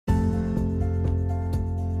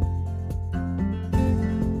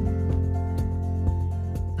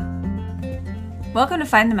Welcome to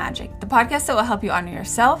Find the Magic, the podcast that will help you honor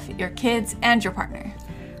yourself, your kids, and your partner.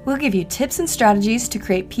 We'll give you tips and strategies to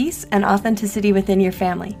create peace and authenticity within your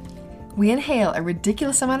family. We inhale a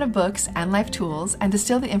ridiculous amount of books and life tools and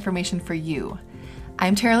distill the information for you.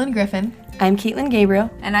 I'm Terilyn Griffin. I'm Caitlin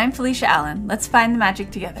Gabriel. And I'm Felicia Allen. Let's find the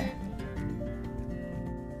magic together.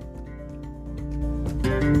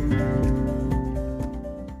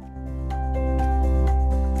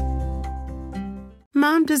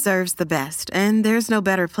 Mom deserves the best, and there's no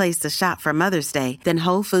better place to shop for Mother's Day than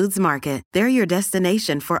Whole Foods Market. They're your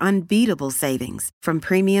destination for unbeatable savings, from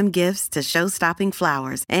premium gifts to show-stopping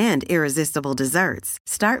flowers and irresistible desserts.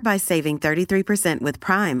 Start by saving 33% with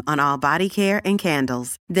Prime on all body care and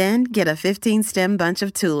candles. Then get a 15-stem bunch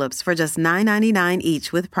of tulips for just $9.99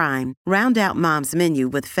 each with Prime. Round out Mom's menu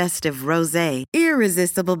with festive rosé,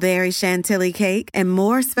 irresistible berry chantilly cake, and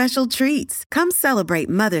more special treats. Come celebrate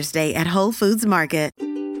Mother's Day at Whole Foods Market.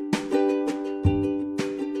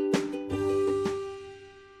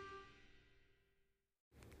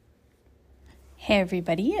 Hey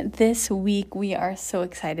everybody, this week we are so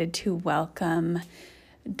excited to welcome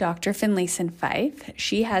Dr. Finlayson-Fife.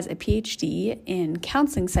 She has a PhD in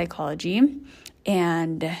counseling psychology,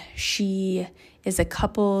 and she is a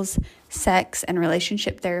couples, sex, and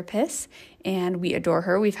relationship therapist, and we adore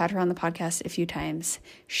her. We've had her on the podcast a few times.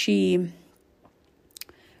 She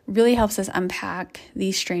really helps us unpack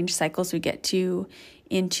these strange cycles we get to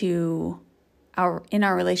in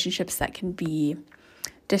our relationships that can be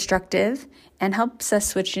destructive, and helps us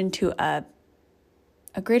switch into a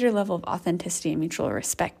greater level of authenticity and mutual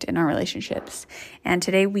respect in our relationships. And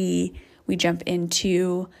today we jump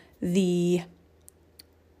into the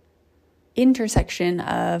intersection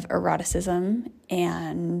of eroticism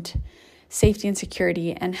and safety and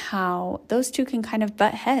security, and how those two can kind of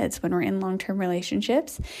butt heads when we're in long-term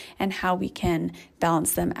relationships, and how we can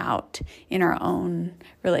balance them out in our own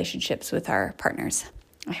relationships with our partners.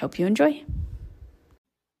 I hope you enjoy.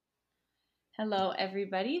 Hello,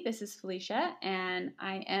 everybody. This is Felicia, and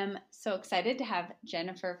I am so excited to have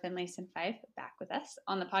Jennifer Finlayson-Fife back with us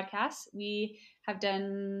on the podcast. We have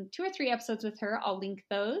done 2 or 3 episodes with her. I'll link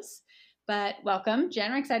those, but welcome,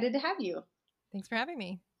 Jen. We're excited to have you. Thanks for having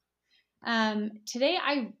me. Today,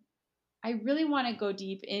 I really want to go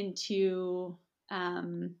deep into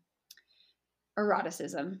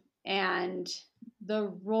eroticism and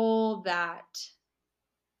the role that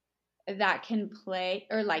can play,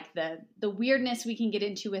 or like the weirdness we can get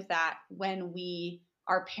into with that when we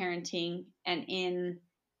are parenting and in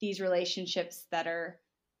these relationships that are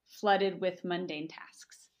flooded with mundane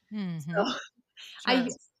tasks. Mm-hmm. So Sure.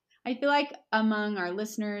 I feel like among our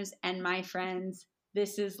listeners and my friends,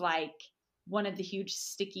 this is like one of the huge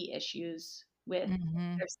sticky issues with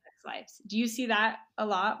their sex lives. Do you see that a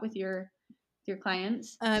lot with your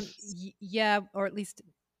clients? Yeah, or at least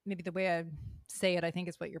maybe the way I say it, I think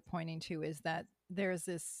is what you're pointing to, is that there's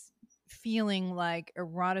this feeling like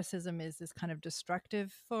eroticism is this kind of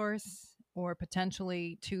destructive force, or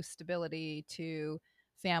potentially to stability, to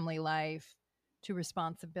family life, to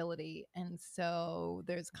responsibility. And so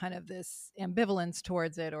there's kind of this ambivalence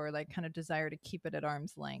towards it, or like kind of desire to keep it at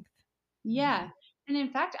arm's length. Yeah. And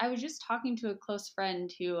in fact, I was just talking to a close friend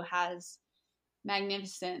who has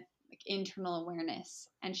magnificent internal awareness,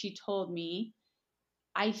 and she told me,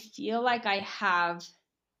 I feel like I have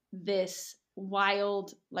this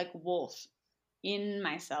wild wolf in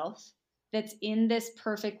myself that's in this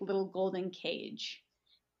perfect little golden cage,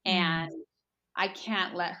 and I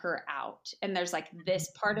can't let her out. And there's this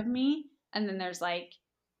part of me, and then there's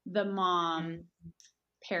the mom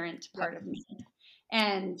parent part of me.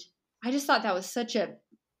 And I just thought that was such a,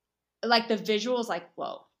 the visuals,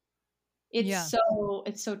 whoa,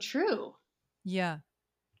 it's so true. Yeah.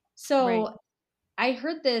 So right. I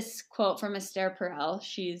heard this quote from Esther Perel.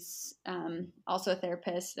 She's also a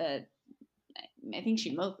therapist that I think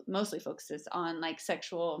she mostly focuses on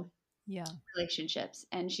sexual relationships.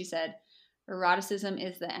 And she said, eroticism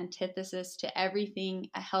is the antithesis to everything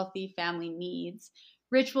a healthy family needs: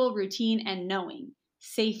 ritual, routine, and knowing,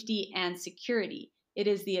 safety and security. It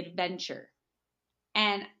is the adventure.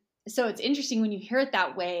 And so it's interesting when you hear it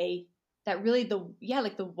that way, that really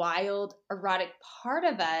the wild erotic part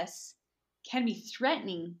of us can be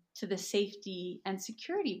threatening to the safety and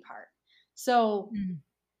security part. So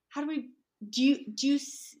how do we,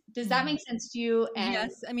 does that make sense to you? And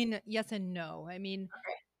yes. I mean, yes and no. I mean,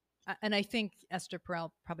 okay. And I think Esther Perel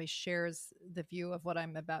probably shares the view of what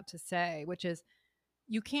I'm about to say, which is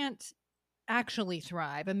you can't actually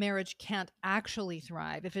thrive. A marriage can't actually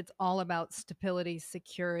thrive if it's all about stability,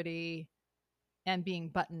 security, and being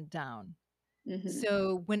buttoned down.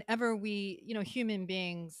 So whenever we, human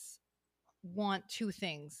beings want two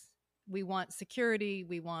things. We want security,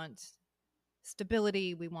 we want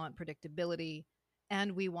stability, we want predictability,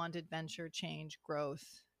 and we want adventure, change, growth,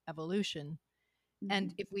 evolution.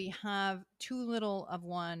 And if we have too little of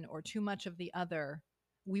one or too much of the other,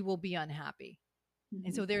 we will be unhappy.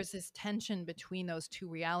 And so there's this tension between those two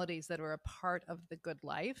realities that are a part of the good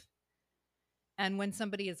life. And when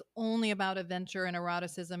somebody is only about adventure and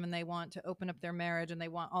eroticism and they want to open up their marriage and they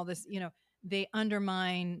want all this, they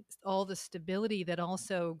undermine all the stability that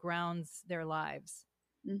also grounds their lives.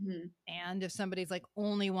 And if somebody's like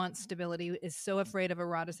only wants stability, is so afraid of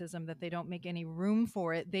eroticism that they don't make any room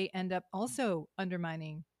for it, they end up also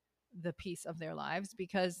undermining the peace of their lives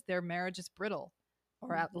because their marriage is brittle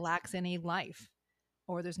or lacks any life,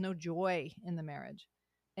 or there's no joy in the marriage.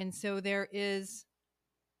 And so there is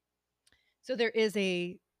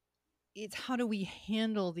it's how do we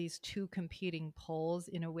handle these two competing poles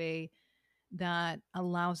in a way that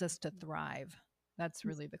allows us to thrive? That's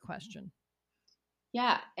really the question.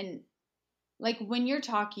 Yeah. And like when you're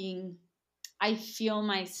talking, I feel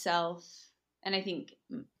myself, and I think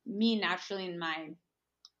me naturally in my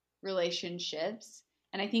relationships.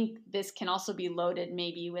 And I think this can also be loaded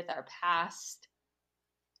maybe with our past,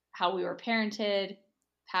 how we were parented,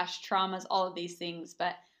 past traumas, all of these things.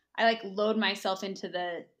 But I like load myself into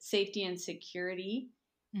the safety and security.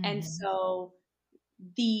 And so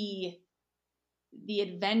the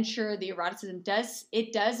adventure, the eroticism does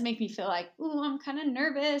make me feel like, ooh, I'm kind of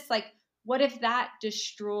nervous. Like, what if that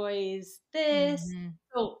destroys this?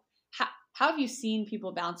 So how have you seen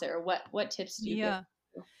people balance it, or what tips do you give?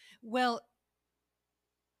 Well,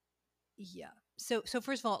 yeah. So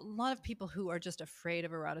first of all, a lot of people who are just afraid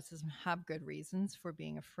of eroticism have good reasons for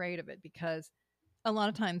being afraid of it, because a lot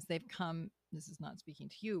of times they've come, this is not speaking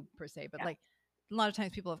to you per se, but like a lot of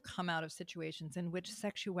times people have come out of situations in which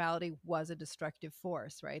sexuality was a destructive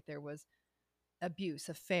force, right? There was abuse,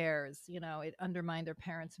 affairs, it undermined their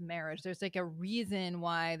parents' marriage. There's like a reason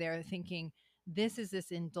why they're thinking this is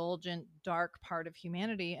this indulgent, dark part of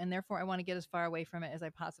humanity, and therefore I want to get as far away from it as I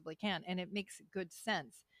possibly can. And it makes good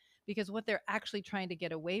sense, because what they're actually trying to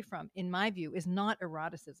get away from, in my view, is not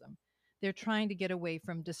eroticism. They're trying to get away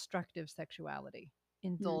from destructive sexuality,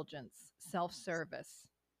 indulgence, self-service,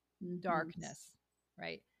 darkness,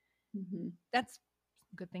 right? That's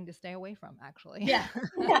a good thing to stay away from, actually. Yeah.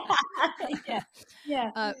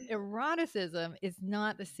 Eroticism is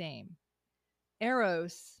not the same.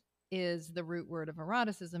 Eros is the root word of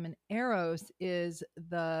eroticism, and Eros is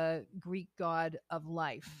the Greek god of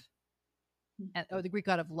life, the Greek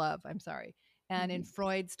god of love, I'm sorry. And in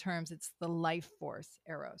Freud's terms, it's the life force,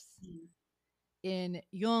 Eros. In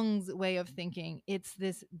Jung's way of thinking, it's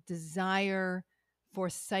this desire for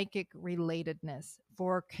psychic relatedness,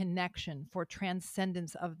 for connection, for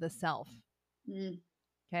transcendence of the self.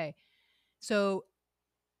 Okay. So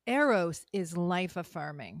Eros is life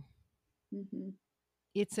affirming.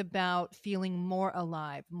 It's about feeling more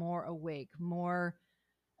alive, more awake, more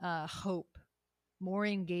hope, more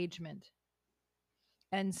engagement.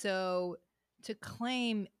 And so to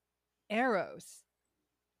claim Eros,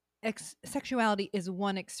 sexuality is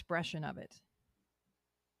one expression of it.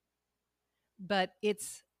 But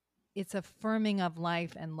it's affirming of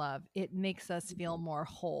life and love. It makes us feel more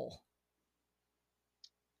whole.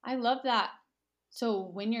 I love that. So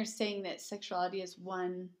when you're saying that sexuality is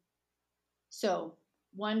one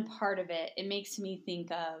part of it, it makes me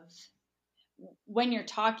think of, when you're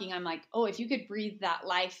talking, I'm like, oh, if you could breathe that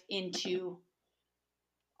life into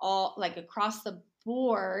all, like across the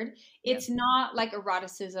board, it's not like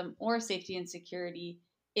eroticism or safety and security.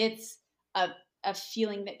 It's a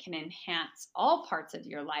feeling that can enhance all parts of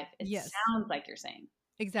your life. It sounds like you're saying.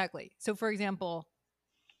 Exactly. So for example,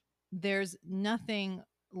 there's nothing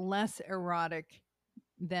less erotic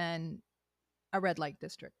than a red light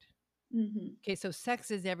district. Okay, so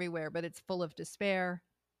sex is everywhere, but it's full of despair,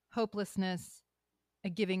 hopelessness, a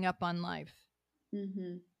giving up on life.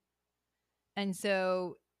 And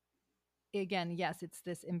so again, yes, it's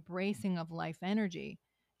this embracing of life energy,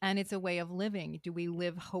 and it's a way of living. Do we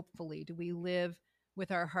live hopefully? Do we live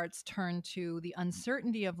with our hearts turned to the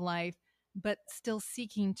uncertainty of life, but still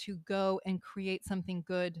seeking to go and create something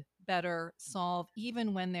good, better, solve,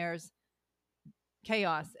 even when there's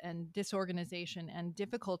chaos and disorganization and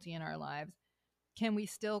difficulty in our lives? Can we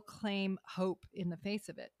still claim hope in the face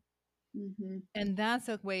of it? And that's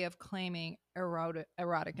a way of claiming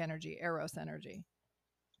erotic energy, Eros energy.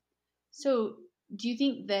 So do you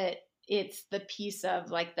think that it's the piece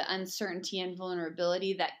of like the uncertainty and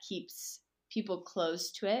vulnerability that keeps people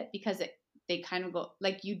close to it? Because they kind of go,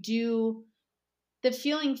 like, you do, the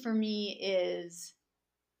feeling for me is,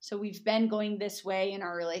 so we've been going this way in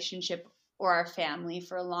our relationship or our family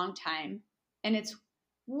for a long time, and it's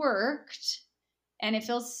worked and it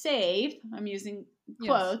feels safe. I'm using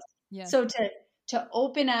quotes. Yes. So to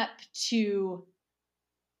open up to,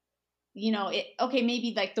 okay,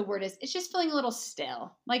 maybe like the word is, it's just feeling a little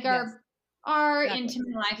stale. Like Yes. our Exactly.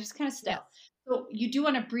 intimate life is kind of stale. Yes. So you do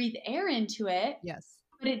want to breathe air into it, Yes.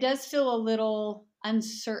 but it does feel a little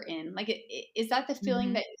uncertain. Like, is that the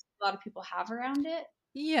feeling that a lot of people have around it?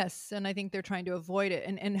 Yes, and I think they're trying to avoid it.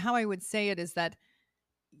 And how I would say it is that,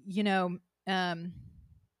 you know, um,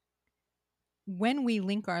 when we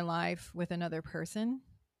link our life with another person,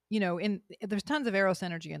 there's tons of Eros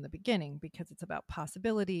energy in the beginning because it's about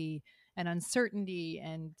possibility and uncertainty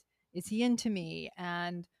and is he into me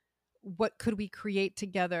and what could we create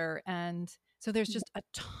together? And so there's just a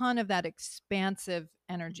ton of that expansive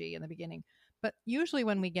energy in the beginning. But usually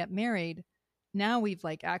when we get married, now we've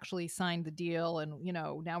like actually signed the deal and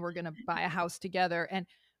now we're going to buy a house together and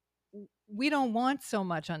we don't want so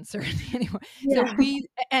much uncertainty anymore. So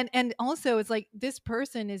Yeah. and also it's like this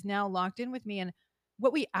person is now locked in with me. And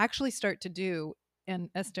what we actually start to do, and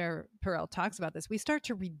Esther Perel talks about this, we start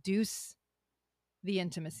to reduce the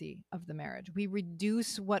intimacy of the marriage. We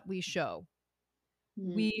reduce what we show.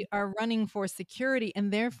 We are running for security,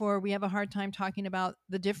 and therefore we have a hard time talking about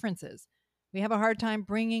the differences. We have a hard time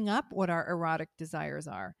bringing up what our erotic desires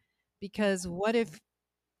are, because what if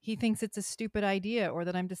he thinks it's a stupid idea or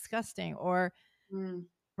that I'm disgusting or Mm.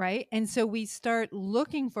 right? And so we start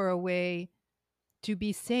looking for a way to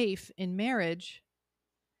be safe in marriage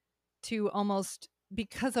to almost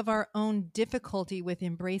because of our own difficulty with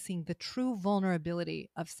embracing the true vulnerability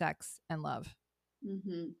of sex and love.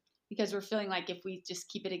 Mm-hmm. Because we're feeling like if we just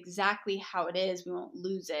keep it exactly how it is, we won't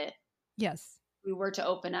lose it. Yes. We were to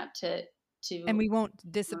open up to And we won't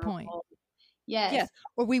disappoint. Yes. Yes.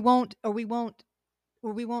 Or we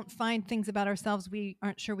won't find things about ourselves we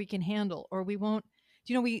aren't sure we can handle, or we won't,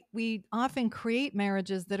 we often create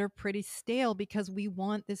marriages that are pretty stale because we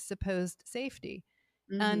want this supposed safety.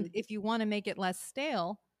 And if you want to make it less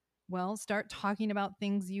stale, well, start talking about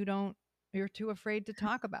things you're too afraid to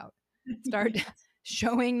talk about. Start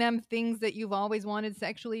showing them things that you've always wanted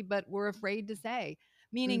sexually, but were afraid to say.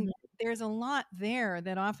 Meaning there's a lot there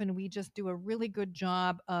that often we just do a really good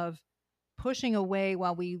job of pushing away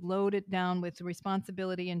while we load it down with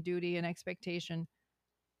responsibility and duty and expectation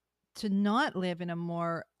to not live in a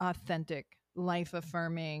more authentic, life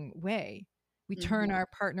affirming way. We turn our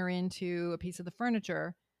partner into a piece of the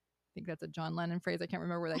furniture. I think that's a John Lennon phrase. I can't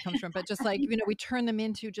remember where that comes from, but just like, we turn them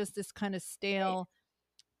into just this kind of stale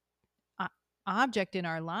object in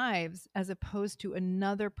our lives, as opposed to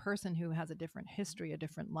another person who has a different history, a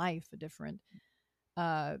different life, a different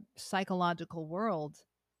psychological world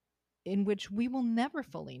in which we will never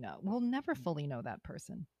fully know. We'll never fully know that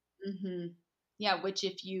person. Yeah, which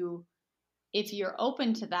if you're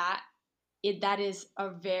open to that, that is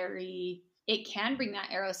it can bring that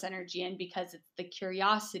Eros energy in because it's the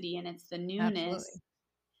curiosity and it's the newness.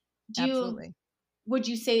 Absolutely. Would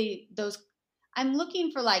you say I'm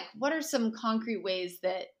looking for like, what are some concrete ways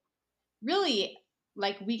that really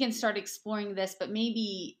like we can start exploring this, but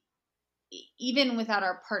maybe even without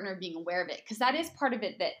our partner being aware of it? Because that is part of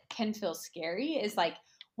it that can feel scary, is like,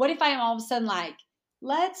 what if I'm all of a sudden like,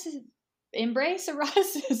 let's embrace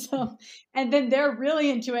eroticism, and then they're really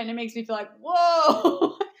into it and it makes me feel like,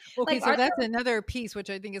 whoa. Okay, Like, so that's another piece which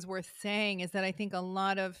I think is worth saying, is that I think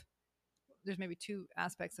there's maybe two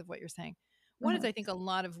aspects of what you're saying. One is I think a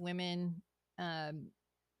lot of women,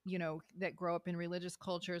 that grow up in religious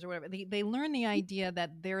cultures or whatever, they learn the idea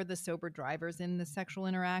that they're the sober drivers in the sexual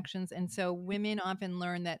interactions. And so women often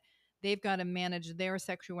learn that they've got to manage their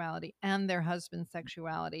sexuality and their husband's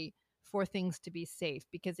sexuality for things to be safe.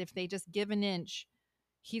 Because if they just give an inch,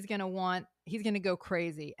 he's going to go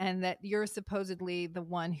crazy. And that you're supposedly the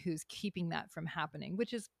one who's keeping that from happening,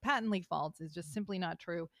 which is patently false, is just simply not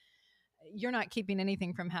true. You're not keeping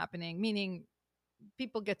anything from happening, meaning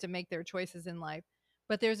people get to make their choices in life.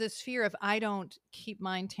 But there's this fear of, I don't keep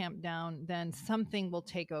mine tamped down, then something will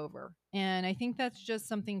take over. And I think that's just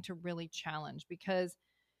something to really challenge, because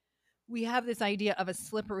we have this idea of a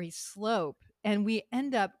slippery slope, and we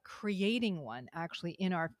end up creating one actually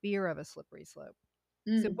in our fear of a slippery slope.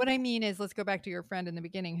 So what I mean is, let's go back to your friend in the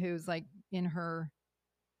beginning who's like in her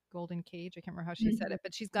golden cage. I can't remember how she said it,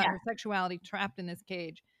 but she's got her sexuality trapped in this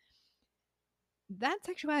cage. That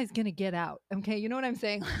sexuality is going to get out. Okay. You know what I'm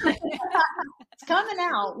saying? It's coming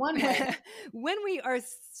out one way. When we are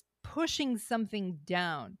pushing something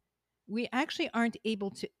down, we actually aren't able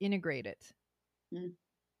to integrate it.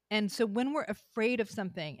 And so when we're afraid of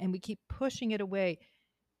something and we keep pushing it away,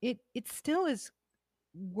 it still is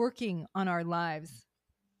working on our lives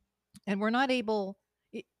And we're not able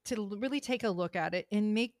to really take a look at it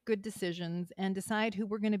and make good decisions and decide who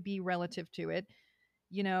we're going to be relative to it.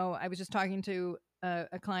 I was just talking to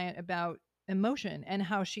a client about emotion and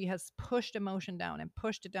how she has pushed emotion down and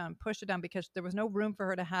pushed it down, because there was no room for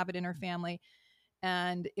her to have it in her family.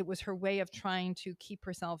 And it was her way of trying to keep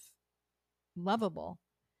herself lovable.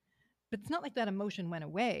 But it's not like that emotion went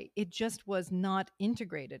away. It just was not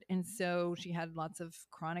integrated. And so she had lots of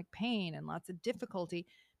chronic pain and lots of difficulty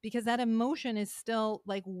because that emotion is still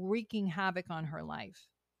like wreaking havoc on her life.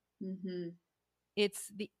 Mm-hmm.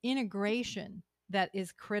 It's the integration that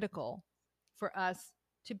is critical for us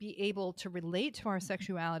to be able to relate to our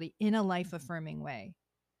sexuality in a life affirming way.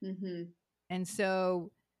 Mm-hmm. And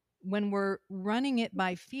so when we're running it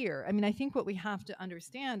by fear, I mean, I think what we have to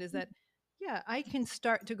understand is that, yeah, I can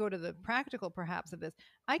start to go to the practical perhaps of this.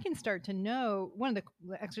 I can start to know one of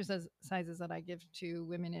the exercises that I give to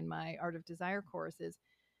women in my Art of Desire course is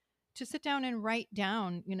to sit down and write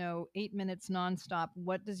down, 8 minutes nonstop.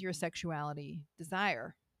 What does your sexuality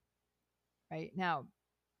desire? Right now,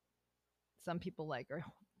 some people are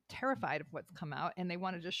terrified of what's come out and they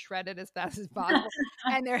want to just shred it as fast as possible.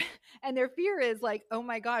 and their fear is like, oh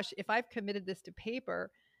my gosh, if I've committed this to paper,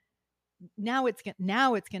 now it's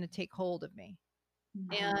going to take hold of me.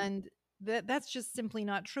 Mm-hmm. And that's just simply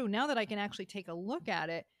not true. Now that I can actually take a look at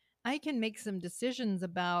it, I can make some decisions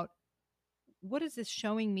about what is this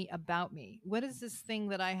showing me about me? What is this thing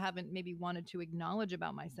that I haven't maybe wanted to acknowledge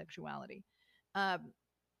about my sexuality? Um,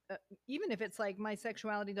 Even if it's like my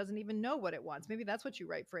sexuality doesn't even know what it wants. Maybe that's what you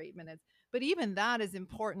write for 8 minutes. But even that is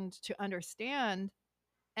important to understand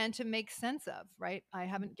and to make sense of, right? I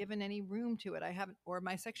haven't given any room to it. Or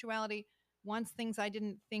my sexuality wants things I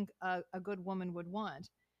didn't think a good woman would want.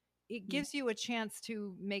 It gives you a chance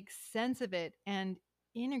to make sense of it and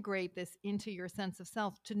integrate this into your sense of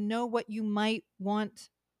self, to know what you might want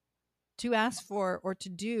to ask for or to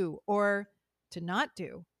do or to not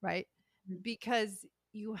do, right? Because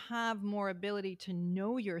you have more ability to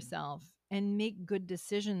know yourself and make good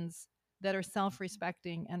decisions that are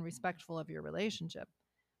self-respecting and respectful of your relationship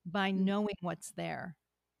by knowing what's there.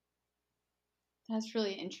 That's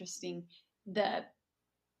really interesting. The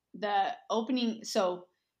opening, so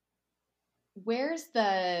where's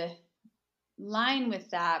the line with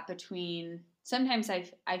that between sometimes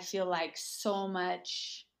I feel like so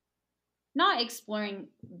much not exploring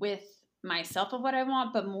with myself of what I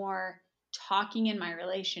want, but more talking in my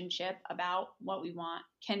relationship about what we want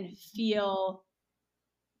can feel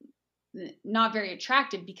not very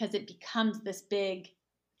attractive because it becomes this big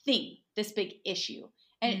thing, this big issue.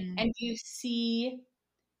 And you see,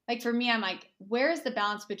 like for me, I'm like, where's the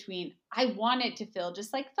balance between I want it to feel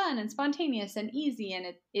just like fun and spontaneous and easy, and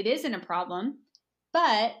it isn't a problem,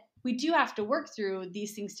 but we do have to work through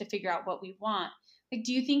these things to figure out what we want. Like,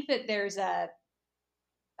 do you think that there's a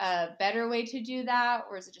better way to do that,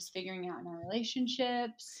 or is it just figuring out in our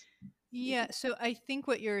relationships? Yeah. So I think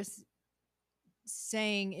what you're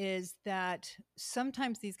saying is that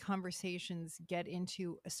sometimes these conversations get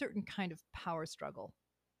into a certain kind of power struggle.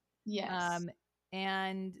 Yes.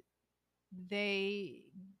 And they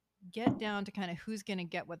get down to kind of who's going to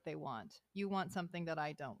get what they want. You want something that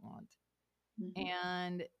I don't want. Mm-hmm.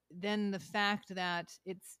 And then the fact that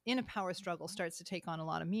it's in a power struggle starts to take on a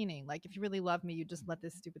lot of meaning. Like, if you really love me, you just let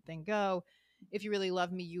this stupid thing go. If you really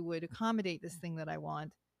love me, you would accommodate this thing that I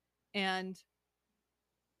want. And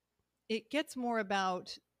it gets more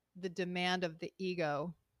about the demand of the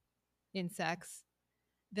ego in sex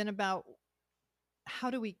than about how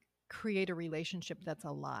do we create a relationship that's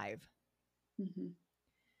alive. Mm-hmm.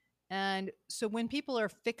 And so when people are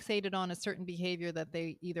fixated on a certain behavior that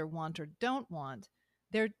they either want or don't want,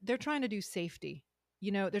 they're trying to do safety.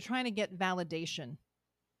 They're trying to get validation.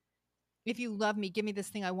 If you love me, give me this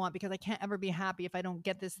thing I want, because I can't ever be happy if I don't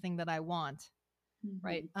get this thing that I want. Mm-hmm.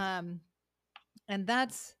 Right. And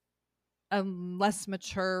that's a less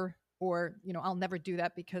mature, or, I'll never do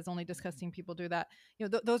that because only disgusting people do that.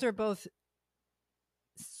 Those are both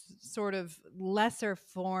sort of lesser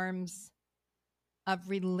forms of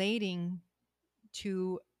relating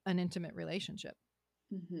to an intimate relationship.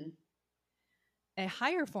 Mm-hmm. A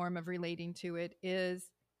higher form of relating to it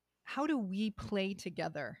is, how do we play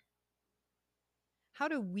together? How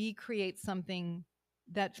do we create something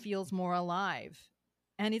that feels more alive?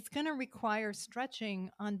 And it's going to require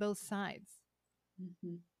stretching on both sides.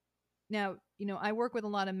 Mm-hmm. Now, I work with a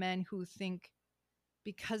lot of men who think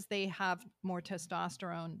because they have more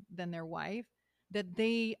testosterone than their wife, that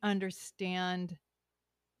they understand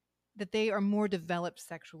that they are more developed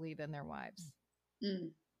sexually than their wives. Mm-hmm.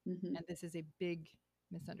 And this is a big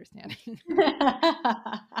misunderstanding. Mm-hmm.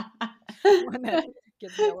 One that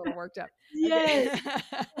Gets me a little worked up. Yes. Okay.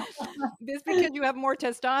 Just because you have more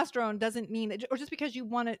testosterone doesn't mean that, or just because you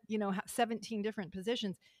want to, have 17 different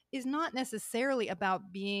positions is not necessarily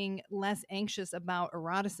about being less anxious about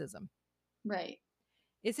eroticism. Right.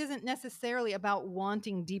 This isn't necessarily about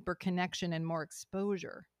wanting deeper connection and more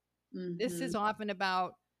exposure. This is often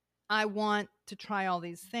about, I want to try all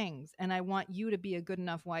these things and I want you to be a good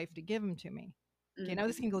enough wife to give them to me. Okay, now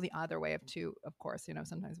this can go the other way too, of course,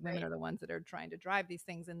 sometimes women are the ones that are trying to drive these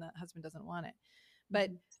things and the husband doesn't want it.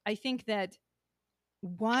 But I think that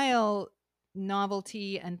while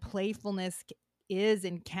novelty and playfulness is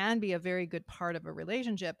and can be a very good part of a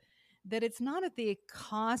relationship, that it's not at the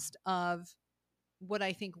cost of what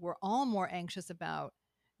I think we're all more anxious about,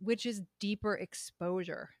 which is deeper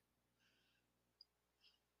exposure,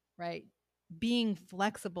 right? Being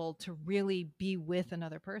flexible to really be with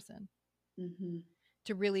another person,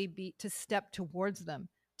 to really to step towards them,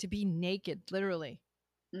 to be naked, literally,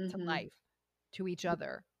 to life, to each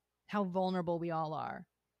other, how vulnerable we all are,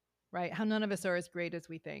 right? How none of us are as great as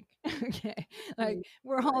we think. Okay. Like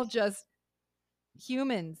we're all just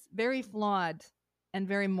humans, very flawed and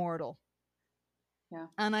very mortal. Yeah.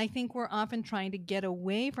 And I think we're often trying to get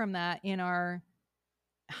away from that in our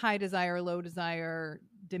high desire, low desire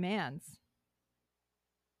demands.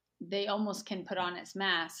 They almost can put on as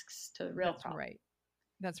masks to the real problem. Right.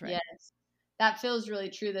 That's right. Yes. That feels really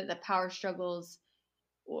true, that the power struggles,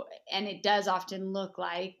 and it does often look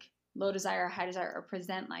like low desire, high desire, or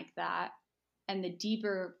present like that. And the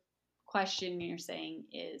deeper question you're saying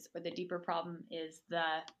is, or the deeper problem is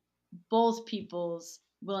both people's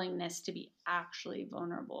willingness to be actually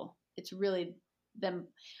vulnerable. It's really them.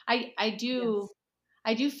 I do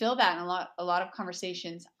feel that in a lot of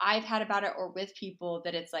conversations I've had about it, or with people,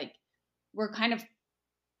 that it's like we're kind of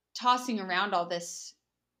tossing around all this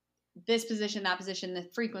position, that position, the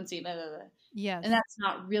frequency, blah, blah, blah. Yes. And that's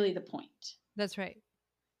not really the point. That's right.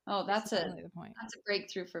 Oh, that's really the point. That's a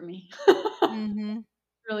breakthrough for me. Mm-hmm.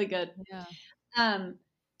 Really good. Yeah.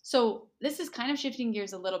 So this is kind of shifting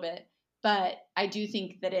gears a little bit, but I do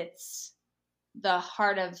think that it's the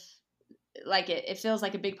heart of, like, it feels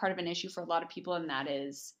like a big part of an issue for a lot of people, and that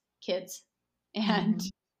is kids and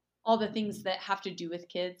all the things that have to do with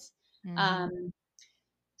kids.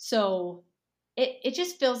 So it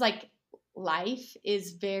just feels like life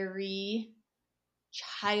is very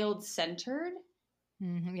child-centered.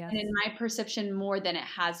 Yes. And in my perception, more than it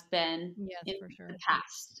has been in for sure. the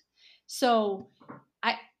past. So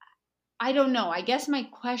I don't know. I guess my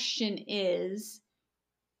question is,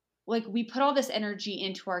 like, we put all this energy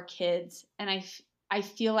into our kids, and I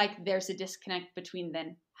feel like there's a disconnect between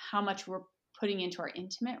then how much we're putting into our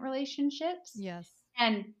intimate relationships. Yes.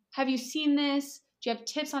 And have you seen this? Do you have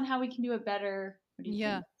tips on how we can do it better? What do you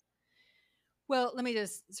think? Well, let me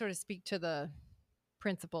just sort of speak to the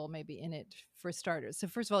principle maybe in it for starters. So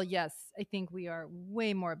first of all, yes, I think we are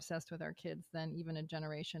way more obsessed with our kids than even a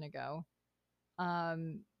generation ago.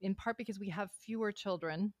 In part because we have fewer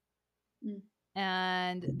children,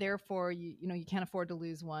 and therefore you can't afford to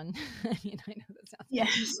lose one. I know that sounds,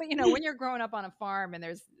 yes, but when you're growing up on a farm and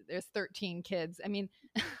there's 13 kids, I mean,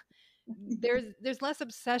 there's less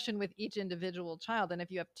obsession with each individual child than if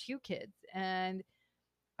you have two kids. And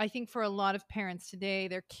I think for a lot of parents today,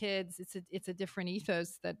 their kids, it's a different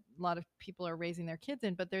ethos that a lot of people are raising their kids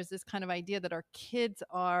in, but there's this kind of idea that our kids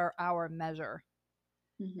are our measure.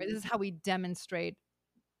 Right? This is how we demonstrate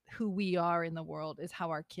who we are in the world, is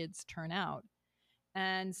how our kids turn out.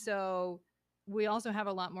 And so we also have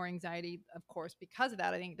a lot more anxiety, of course, because of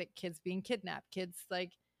that. I think that kids being kidnapped,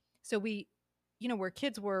 so where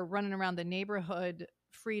kids were running around the neighborhood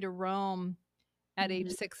free to roam at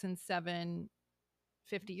age 6 and 7,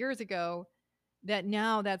 50 years ago, that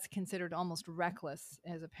now that's considered almost reckless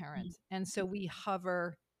as a parent. And so we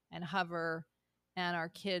hover, and our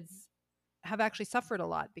kids have actually suffered a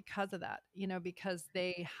lot because of that, because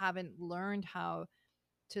they haven't learned how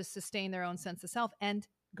to sustain their own sense of self, and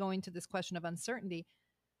going to this question of uncertainty,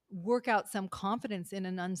 work out some confidence in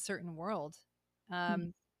an uncertain world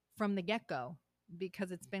from the get-go,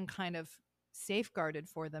 because it's been kind of safeguarded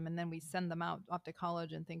for them. And then we send them off to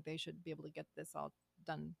college and think they should be able to get this all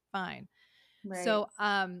done fine. Right. So,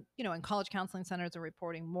 and college counseling centers are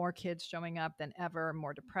reporting more kids showing up than ever,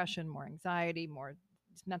 more depression, more anxiety, more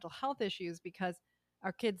mental health issues, because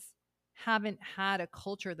our kids haven't had a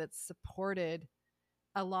culture that's supported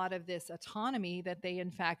a lot of this autonomy that they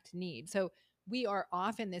in fact need. So we are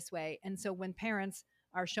often this way. And so when parents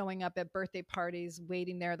are showing up at birthday parties,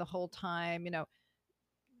 waiting there the whole time,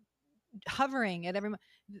 hovering at every,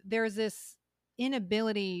 there's this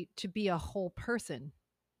inability to be a whole person.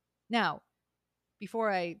 Now, before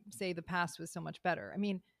I say the past was so much better. I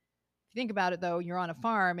mean, if you think about it, though, you're on a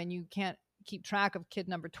farm and you can't keep track of kid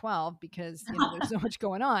number 12 because, you know, there's so much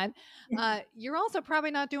going on. You're also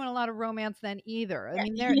probably not doing a lot of romance then either. I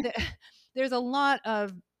mean, there's a lot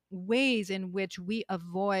of ways in which we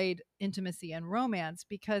avoid intimacy and romance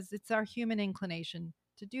because it's our human inclination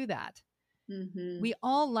to do that. We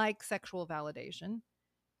all like sexual validation.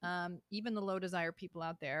 Even the low desire people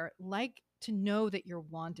out there like to know that you're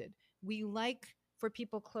wanted. We like for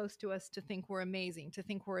people close to us to think we're amazing, to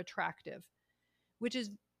think we're attractive, which is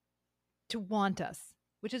to want us,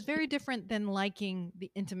 which is very different than liking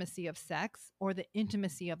the intimacy of sex or the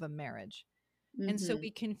intimacy of a marriage. And so we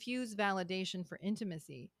confuse validation for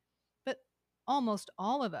intimacy. But almost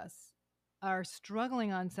all of us are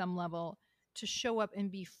struggling on some level to show up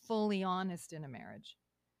and be fully honest in a marriage,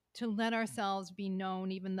 to let ourselves be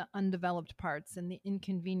known, even the undeveloped parts and the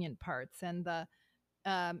inconvenient parts and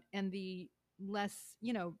the less,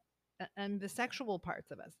 you know, and the sexual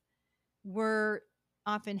parts of us. We're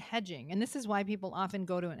often hedging. And this is why people often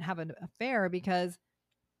go to have an affair, because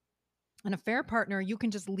an affair partner, you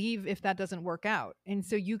can just leave if that doesn't work out. And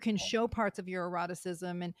so you can show parts of your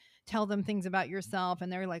eroticism and tell them things about yourself.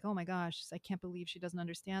 And they're like, oh my gosh, I can't believe she doesn't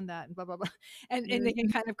understand that. And blah, blah, blah. And they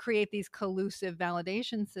can kind of create these collusive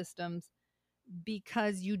validation systems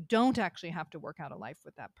because you don't actually have to work out a life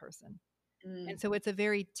with that person. And so it's a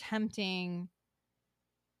very tempting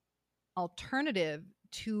alternative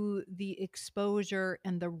to the exposure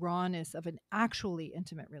and the rawness of an actually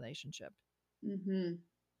intimate relationship.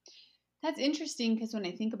 That's interesting, because when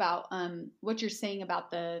I think about what you're saying about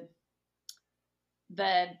the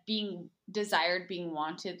being desired, being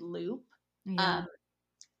wanted loop, I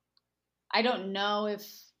don't know if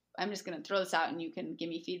I'm just going to throw this out and you can give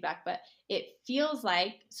me feedback, but it feels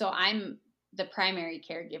like, so I'm the primary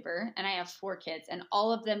caregiver and I have 4 kids and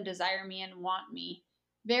all of them desire me and want me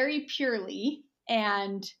very purely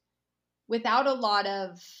and without a lot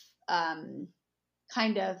of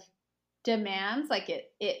kind of demands. Like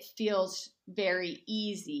it feels very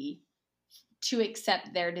easy to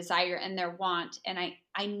accept their desire and their want. And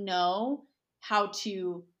I know how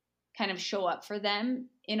to kind of show up for them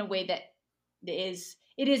in a way that it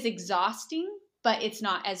is exhausting, but it's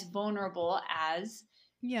not as vulnerable as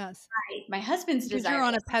my husband's desire. Because you're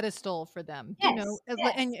on a pedestal for them, yes, you know,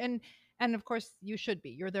 yes. and of course you should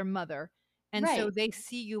be. You're their mother. And so they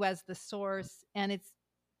see you as the source, and it's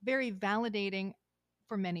very validating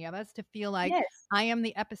for many of us to feel like I am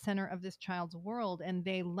the epicenter of this child's world and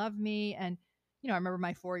they love me. And, you know, I remember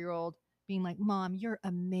my 4-year-old being like, Mom, you're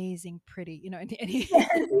amazing, pretty, you know, and he,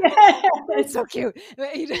 it's so cute.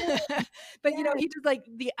 But, you know, he just like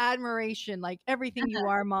the admiration, like everything you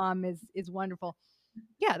are, Mom, is wonderful.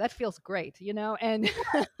 Yeah, that feels great, you know, and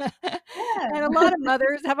and a lot of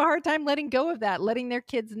mothers have a hard time letting go of that, letting their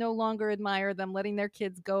kids no longer admire them, letting their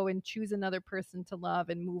kids go and choose another person to love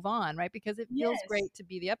and move on, right? Because it feels great to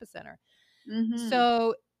be the epicenter.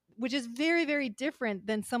 So, which is very, very different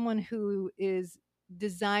than someone who is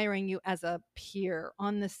desiring you as a peer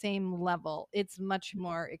on the same level. It's much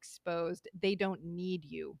more exposed. They don't need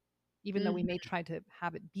you, even though we may try to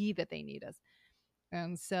have it be that they need us.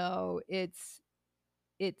 And so it's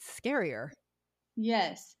scarier.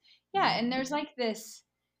 Yes. Yeah. And there's like this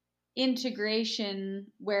integration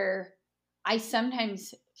where I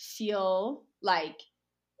sometimes feel like,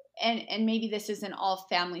 and maybe this isn't all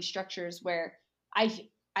family structures, where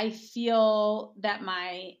I feel that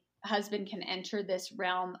my husband can enter this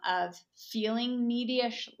realm of feeling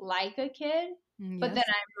needy-ish like a kid, but then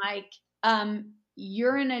I'm like,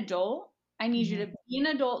 you're an adult. I need you to be an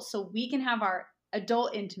adult so we can have our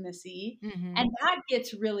adult intimacy. And that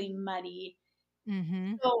gets really muddy.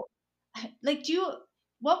 So like,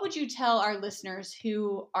 what would you tell our listeners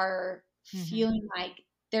who are feeling like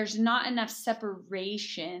there's not enough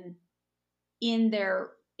separation in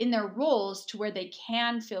their roles to where they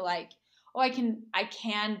can feel like, oh, I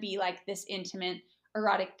can be like this intimate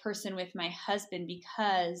erotic person with my husband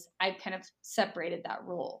because I've kind of separated that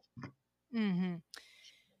role?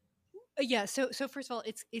 Yeah. So first of all,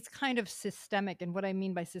 it's kind of systemic. And what I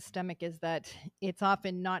mean by systemic is that it's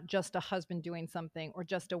often not just a husband doing something or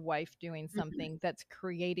just a wife doing something that's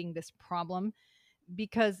creating this problem.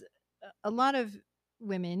 Because a lot of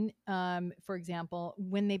women, for example,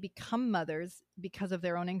 when they become mothers because of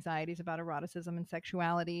their own anxieties about eroticism and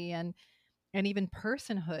sexuality and even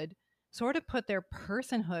personhood, sort of put their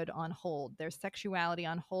personhood on hold, their sexuality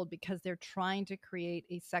on hold, because they're trying to create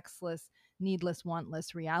a sexless, needless,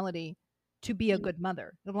 wantless reality to be a good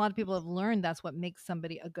mother. A lot of people have learned that's what makes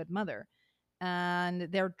somebody a good mother.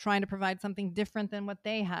 And they're trying to provide something different than what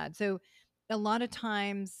they had. So a lot of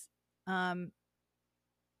times,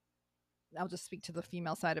 I'll just speak to the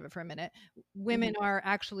female side of it for a minute. Women are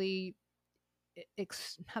actually,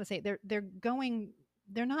 how to say it,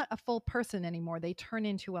 they're not a full person anymore. They turn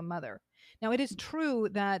into a mother. Now, it is true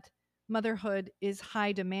that motherhood is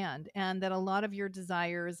high demand and that a lot of your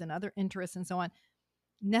desires and other interests and so on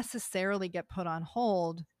necessarily get put on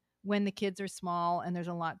hold when the kids are small and there's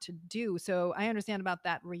a lot to do. So I understand about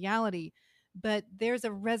that reality, but there's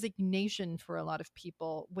a resignation for a lot of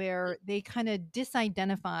people where they kind of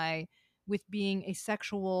disidentify with being a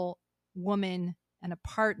sexual woman and a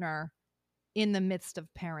partner in the midst of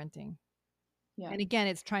parenting. Yeah. And again,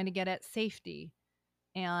 it's trying to get at safety.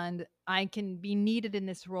 And I can be needed in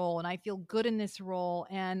this role and I feel good in this role.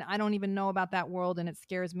 And I don't even know about that world and it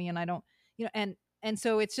scares me. And I don't, and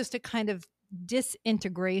so it's just a kind of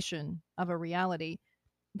disintegration of a reality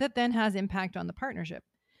that then has impact on the partnership.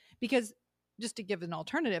 Because just to give an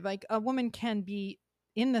alternative, like a woman can be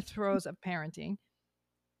in the throes of parenting,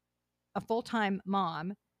 a full-time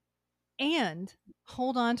mom, and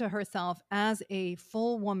hold on to herself as a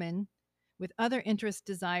full woman with other interests,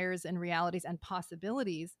 desires, and realities and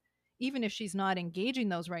possibilities, even if she's not engaging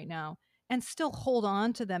those right now, and still hold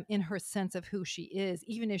on to them in her sense of who she is,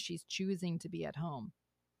 even if she's choosing to be at home.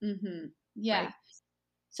 Yeah. Right?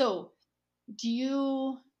 So do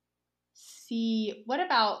you see, what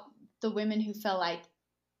about the women who feel like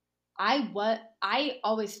I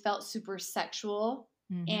always felt super sexual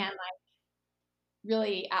and like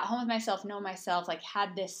really at home with myself, know myself, like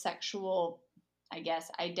had this sexual, I guess,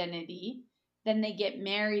 identity. Then they get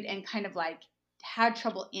married and kind of like had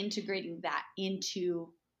trouble integrating that into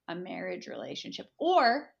a marriage relationship.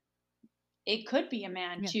 Or it could be a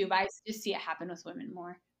man too, but I just see it happen with women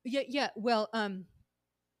more. Yeah. Well,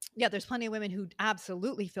 yeah, there's plenty of women who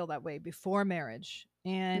absolutely feel that way before marriage.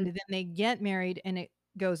 And then they get married and it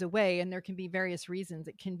goes away. And there can be various reasons.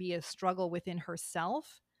 It can be a struggle within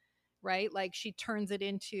herself, right? Like she turns it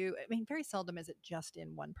into, I mean, very seldom is it just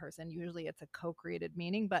in one person. Usually it's a co-created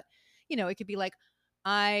meaning, but it could be like,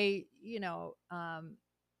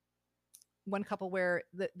 one couple where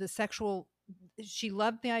the sexual, she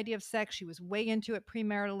loved the idea of sex. She was way into it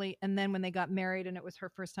premaritally. And then when they got married and it was her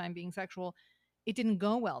first time being sexual, it didn't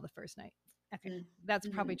go well the first night. Okay. That's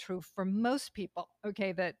probably true for most people.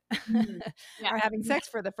 Okay. That are having sex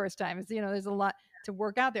for the first time. There's a lot to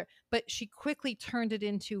work out there, but she quickly turned it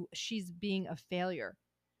into, she's being a failure.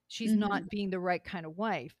 She's not being the right kind of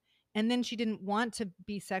wife. And then she didn't want to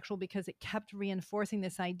be sexual because it kept reinforcing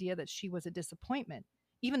this idea that she was a disappointment,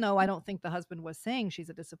 even though I don't think the husband was saying she's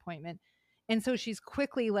a disappointment. And so she's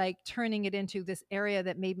quickly like turning it into this area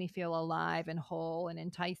that made me feel alive and whole and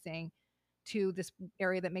enticing to this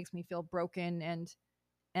area that makes me feel broken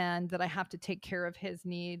and that I have to take care of his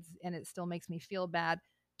needs. And it still makes me feel bad,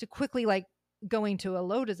 to quickly like going to a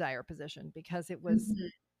low desire position because it was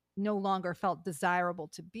no longer felt desirable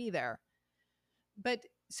to be there. But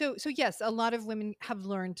so yes, a lot of women have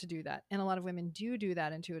learned to do that. And a lot of women do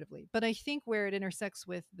that intuitively. But I think where it intersects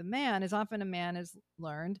with the man is often a man has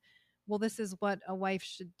learned, well, this is what a wife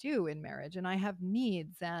should do in marriage. And I have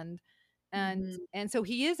needs. And so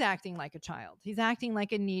he is acting like a child. He's acting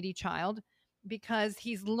like a needy child because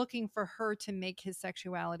he's looking for her to make his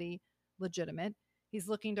sexuality legitimate. He's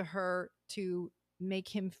looking to her to make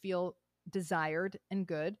him feel desired and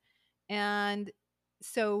good. And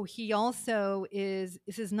so he also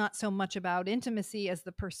this is not so much about intimacy as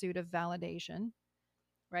the pursuit of validation,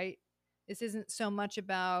 right? This isn't so much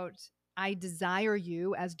about I desire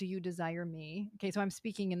you as do you desire me. Okay, so I'm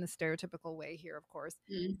speaking in the stereotypical way here, of course.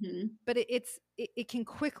 But it can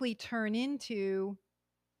quickly turn into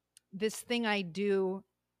this thing I do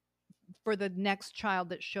for the next child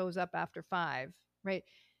that shows up after 5, right?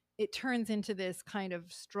 It turns into this kind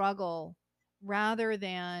of struggle rather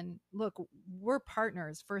than, look, we're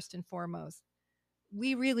partners first and foremost.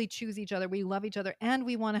 We really choose each other. We love each other and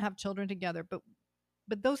we want to have children together.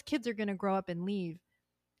 But those kids are going to grow up and leave.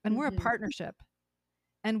 And we're a partnership.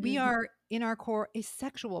 And we are in our core a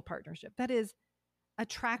sexual partnership. That is,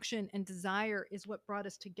 attraction and desire is what brought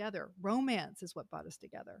us together. Romance is what brought us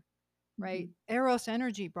together, right? Eros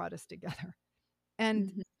energy brought us together.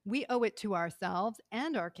 And we owe it to ourselves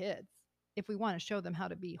and our kids if we want to show them how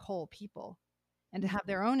to be whole people and to have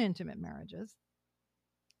their own intimate marriages,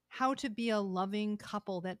 how to be a loving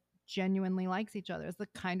couple that genuinely likes each other is the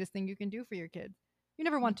kindest thing you can do for your kids. You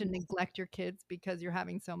never want to neglect your kids because you're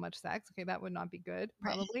having so much sex. Okay, that would not be good,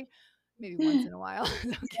 probably. Maybe once in a while.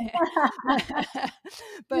 Okay.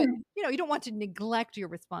 But, you don't want to neglect your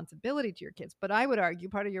responsibility to your kids. But I would argue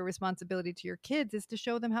part of your responsibility to your kids is to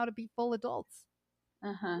show them how to be full adults,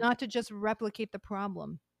 not to just replicate the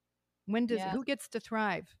problem. Who gets to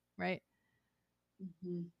thrive, right?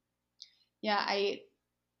 Yeah,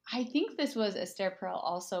 I think this was Esther Perel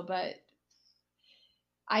also, but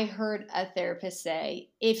I heard a therapist say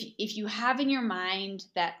if you have in your mind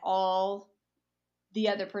that all the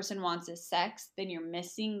other person wants is sex, then you're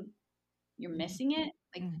Mhm. missing it.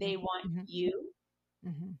 Like Mhm. they want Mhm. you,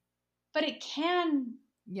 Mhm. but it can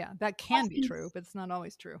Yeah, that can be often, true, but it's not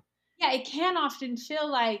always true. yeah, it can often feel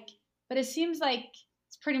like, but it seems like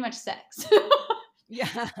it's pretty much sex.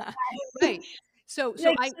 Yeah. Right. So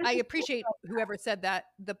Like, I appreciate whoever said that,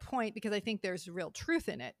 the point, because I think there's real truth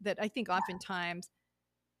in it, that I think oftentimes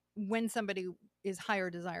when somebody is higher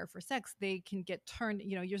desire for sex, they can get turned,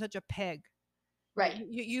 you're such a pig, right? right.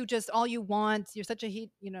 You just, all you want, you're such a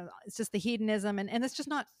it's just the hedonism, and it's just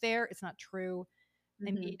not fair. It's not true.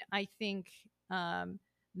 I Mm-hmm. mean, I think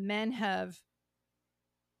men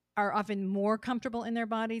are often more comfortable in their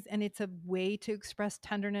bodies, and it's a way to express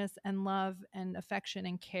tenderness and love and affection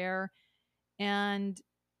and care. And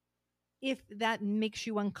if that makes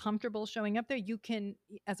you uncomfortable showing up there, you can,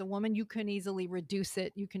 as a woman, you can easily reduce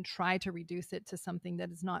it. You can try to reduce it to something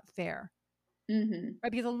that is not fair, Mm-hmm.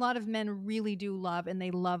 right? Because a lot of men really do love, and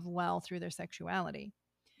they love well through their sexuality.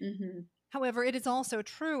 Mm-hmm. However, it is also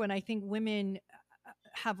true, and I think women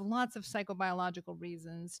have lots of psychobiological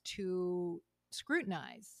reasons to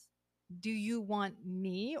scrutinize. Do you want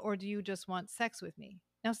me, or do you just want sex with me?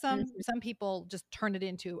 Now, Mm-hmm. some people just turn it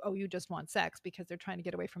into, oh, you just want sex, because they're trying to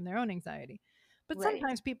get away from their own anxiety. But Right.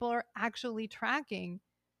 sometimes people are actually tracking,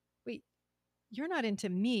 wait, you're not into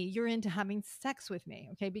me, you're into having sex with me,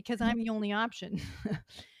 okay? Because I'm the only option.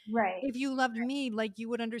 Right. If you loved me, like, you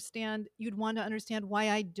would understand, you'd want to understand why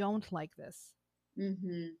I don't like this,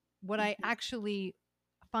 Mm-hmm. what I actually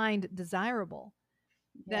find desirable,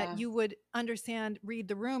 that Yeah. you would understand, read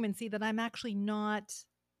the room, and see that I'm actually not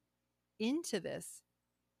into this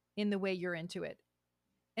in the way you're into it.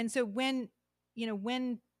 And so when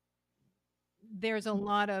there's a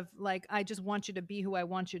lot of like, I just want you to be who I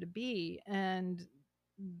want you to be, and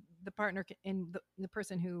the partner and the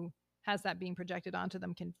person who has that being projected onto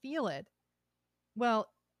them can feel it, well,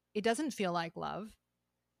 it doesn't feel like love.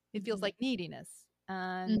 It feels Mm-hmm. like neediness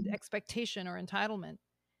and Mm-hmm. expectation or entitlement.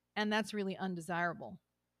 And that's really undesirable,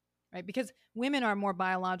 right? Because women are more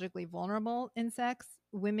biologically vulnerable in sex.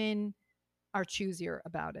 Women are choosier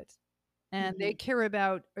about it. And Mm-hmm. they care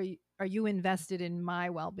about, are you invested in my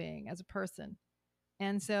well being as a person?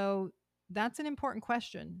 And so that's an important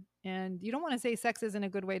question. And you don't want to say sex isn't a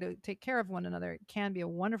good way to take care of one another. It can be a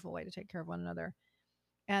wonderful way to take care of one another,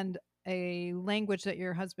 and a language that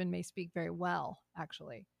your husband may speak very well,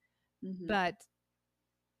 actually. Mm-hmm. But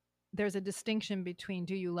there's a distinction between,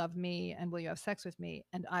 do you love me and will you have sex with me,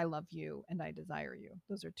 and I love you and I desire you.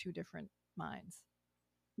 Those are two different minds.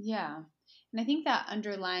 Yeah. And I think that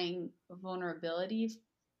underlying vulnerability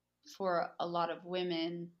for a lot of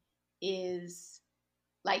women is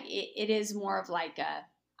like it is more of like a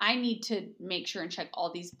I need to make sure and check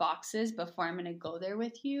all these boxes before I'm going to go there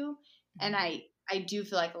with you. And I do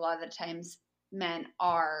feel like a lot of the times men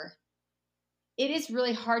are, it is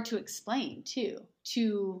really hard to explain too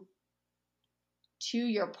to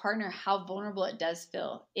your partner how vulnerable it does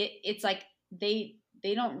feel. It's like they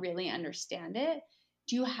don't really understand it.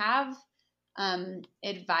 Do you have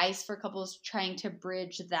advice for couples trying to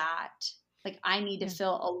bridge that? Like I need to Yeah.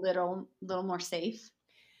 feel a little more safe.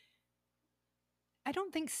 I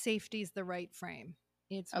don't think safety is the right frame.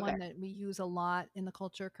 It's Okay. one that we use a lot in the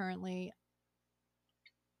culture currently.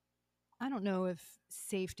 I don't know if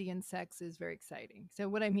safety in sex is very exciting. So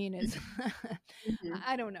what I mean is, Mm-hmm.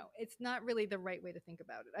 I don't know. It's not really the right way to think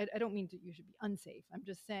about it. I don't mean that you should be unsafe. I'm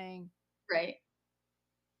just saying, Right.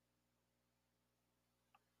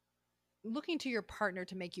 looking to your partner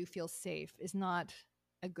to make you feel safe is not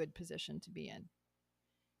a good position to be in.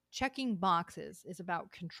 Checking boxes is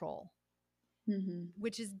about control, Mm-hmm.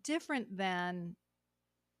 which is different than,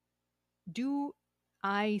 do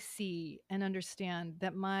I see and understand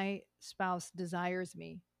that my spouse desires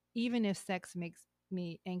me, even if sex makes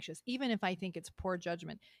me anxious, even if I think it's poor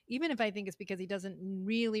judgment, even if I think it's because he doesn't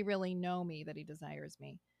really, really know me that he desires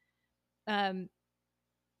me. Um,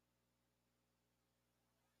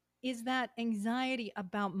 is that anxiety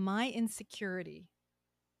about my insecurity,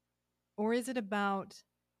 or is it about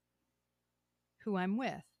who I'm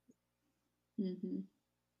with? Mm-hmm.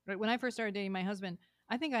 Right? When I first started dating my husband,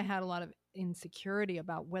 I think I had a lot of insecurity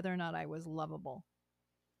about whether or not I was lovable.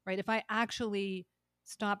 Right? If I actually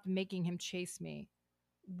stopped making him chase me,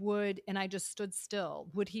 and I just stood still,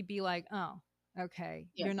 would he be like, oh, okay,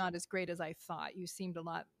 you're Yes. not as great as I thought. You seemed a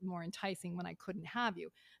lot more enticing when I couldn't have you.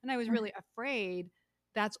 And I was really afraid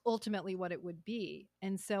that's ultimately what it would be.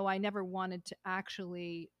 And so I never wanted to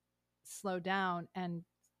actually slow down and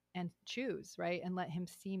and choose, right? And let him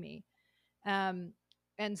see me. And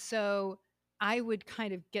so I would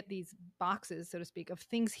kind of get these boxes, so to speak, of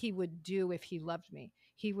things he would do if he loved me.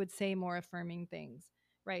 He would say more affirming things,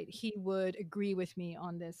 right? He would agree with me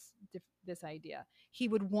on this idea. He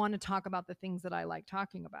would want to talk about the things that I like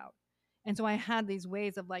talking about. And so I had these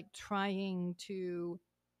ways of like trying to,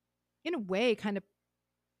 in a way, kind of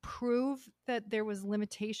prove that there was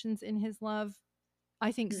limitations in his love.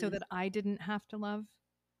 I think so that I didn't have to love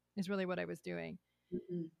is really what I was doing.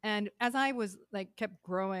 Mm-hmm. And as I was like kept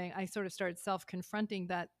growing, I sort of started self-confronting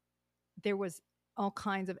that there was all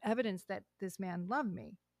kinds of evidence that this man loved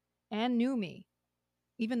me and knew me,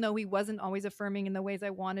 even though he wasn't always affirming in the ways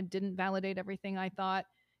I wanted, didn't validate everything I thought,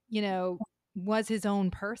 was his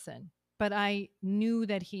own person. But I knew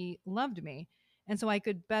that he loved me. And so I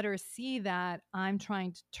could better see that I'm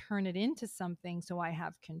trying to turn it into something so I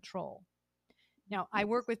have control. Now, I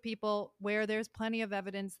work with people where there's plenty of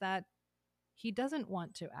evidence that he doesn't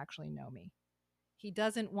want to actually know me. He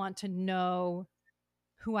doesn't want to know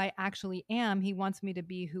who I actually am. He wants me to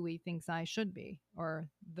be who he thinks I should be, or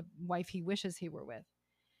the wife he wishes he were with.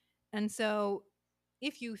 And so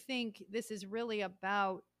if you think this is really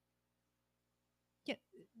about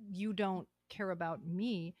you don't care about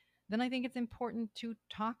me, then I think it's important to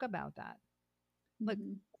talk about that. Look,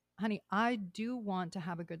 honey, I do want to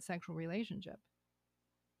have a good sexual relationship.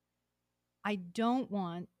 I don't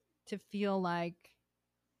want to feel like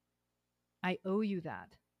I owe you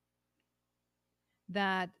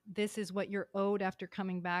that this is what you're owed after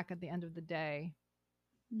coming back at the end of the day.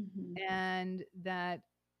 And that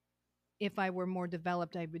if I were more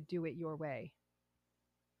developed, I would do it your way.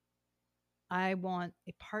 I want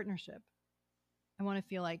a partnership. I want to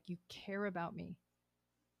feel like you care about me.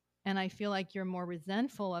 And I feel like you're more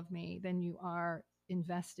resentful of me than you are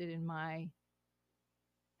invested in my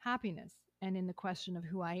happiness and in the question of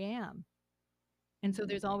who I am. And so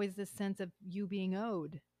there's always this sense of you being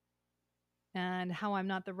owed and how I'm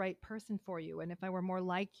not the right person for you. And if I were more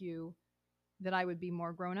like you, that I would be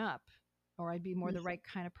more grown up, or I'd be more the right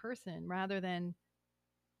kind of person, rather than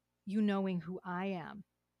you knowing who I am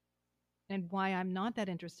and why I'm not that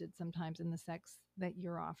interested sometimes in the sex that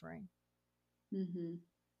you're offering.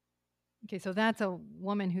 Okay, so that's a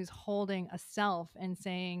woman who's holding a self and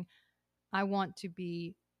saying, I want to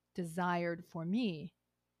be desired for me.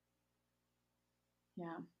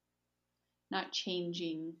 Yeah. Not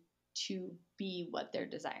changing to be what they're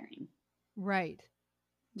desiring. Right.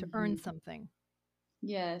 To earn something.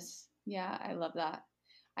 Yes. Yeah, I love that.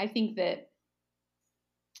 I think that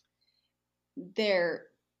they're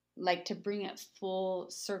like, to bring it full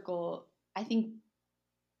circle, I think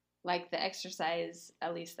like the exercise,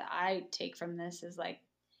 at least that I take from this, is like,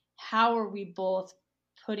 how are we both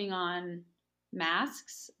putting on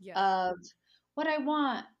masks of what I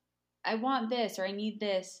want this, or I need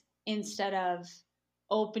this, instead of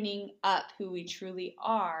opening up who we truly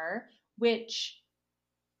are, which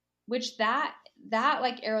that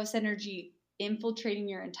like Eros energy infiltrating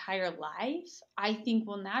your entire life, I think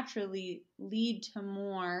will naturally lead to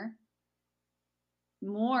more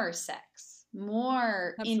sex,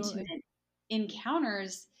 more intimate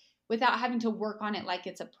encounters, without having to work on it like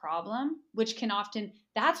it's a problem, which can often,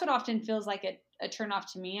 that's what often feels like a turn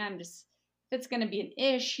off to me. I'm just, if it's going to be an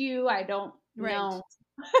issue, I don't know.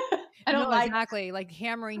 I don't like exactly, like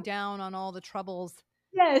hammering down on all the troubles.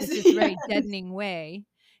 Yes. In this very deadening way.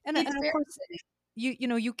 And of course,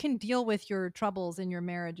 deadening. you can deal with your troubles in your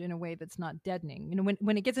marriage in a way that's not deadening.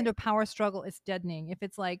 When it gets into a power struggle, it's deadening. If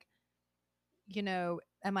it's like,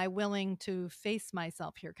 am I willing to face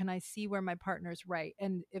myself here? Can I see where my partner's right?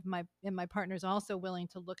 And if my partner's also willing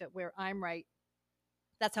to look at where I'm right,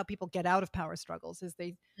 that's how people get out of power struggles, is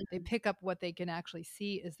they pick up what they can actually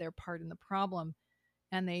see as their part in the problem,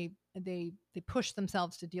 and they push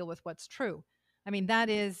themselves to deal with what's true. I mean, that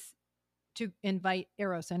is to invite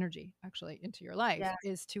Eros energy actually into your life,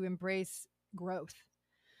 is to embrace growth.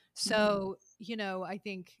 So, I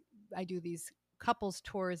think I do these couples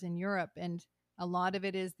tours in Europe, and a lot of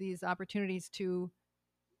it is these opportunities to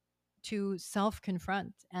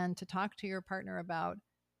self-confront and to talk to your partner about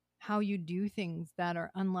how you do things that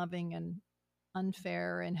are unloving and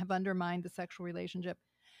unfair and have undermined the sexual relationship.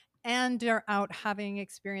 And they're out having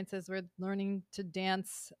experiences with learning to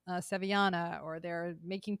dance Sevillana, or they're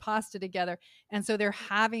making pasta together. And so they're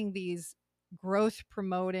having these growth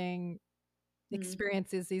promoting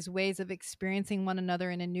experiences, these ways of experiencing one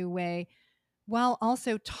another in a new way, while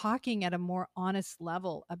also talking at a more honest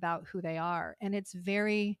level about who they are. And it's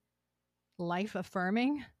very life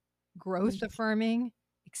affirming, growth affirming,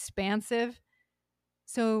 expansive.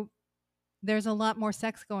 So there's a lot more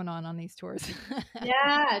sex going on these tours.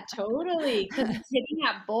 Yeah, totally. Because it's hitting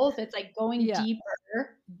at both. It's like going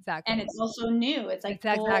deeper. Exactly. And it's also new. It's like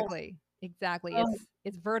both. Exactly. Oh.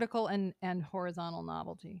 It's vertical and horizontal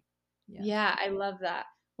novelty. Yes. Yeah, I love that.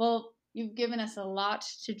 Well, you've given us a lot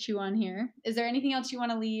to chew on here. Is there anything else you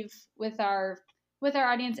want to leave with our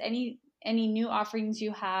audience? Any new offerings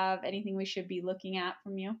you have? Anything we should be looking at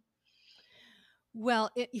from you?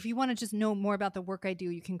 Well, if you want to just know more about the work I do,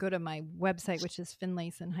 you can go to my website, which is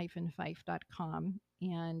Finlayson-Fife.com.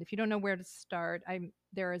 And if you don't know where to start,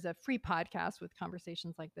 there is a free podcast with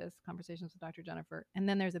conversations like this, Conversations with Dr. Jennifer. And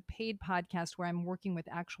then there's a paid podcast where I'm working with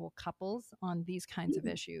actual couples on these kinds of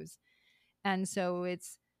issues. And so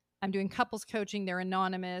I'm doing couples coaching. They're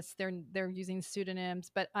anonymous. They're using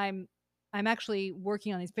pseudonyms, but I'm actually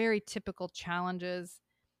working on these very typical challenges,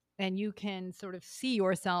 and you can sort of see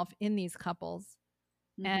yourself in these couples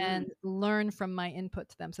and learn from my input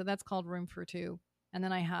to them. So that's called Room for Two. And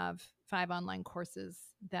then I have 5 online courses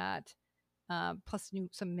that, plus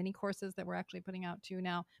some mini courses that we're actually putting out too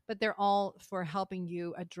now, but they're all for helping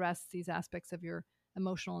you address these aspects of your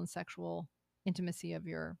emotional and sexual intimacy of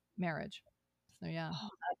your marriage. So yeah. Oh,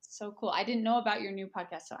 that's so cool. I didn't know about your new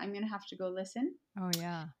podcast, so I'm going to have to go listen. Oh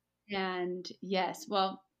yeah. And yes,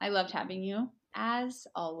 well, I loved having you as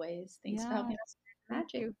always. Thanks for helping us.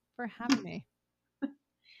 Thank you for having me.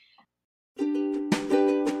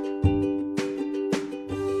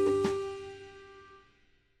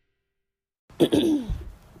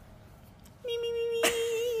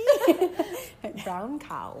 Brown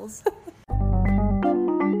cows.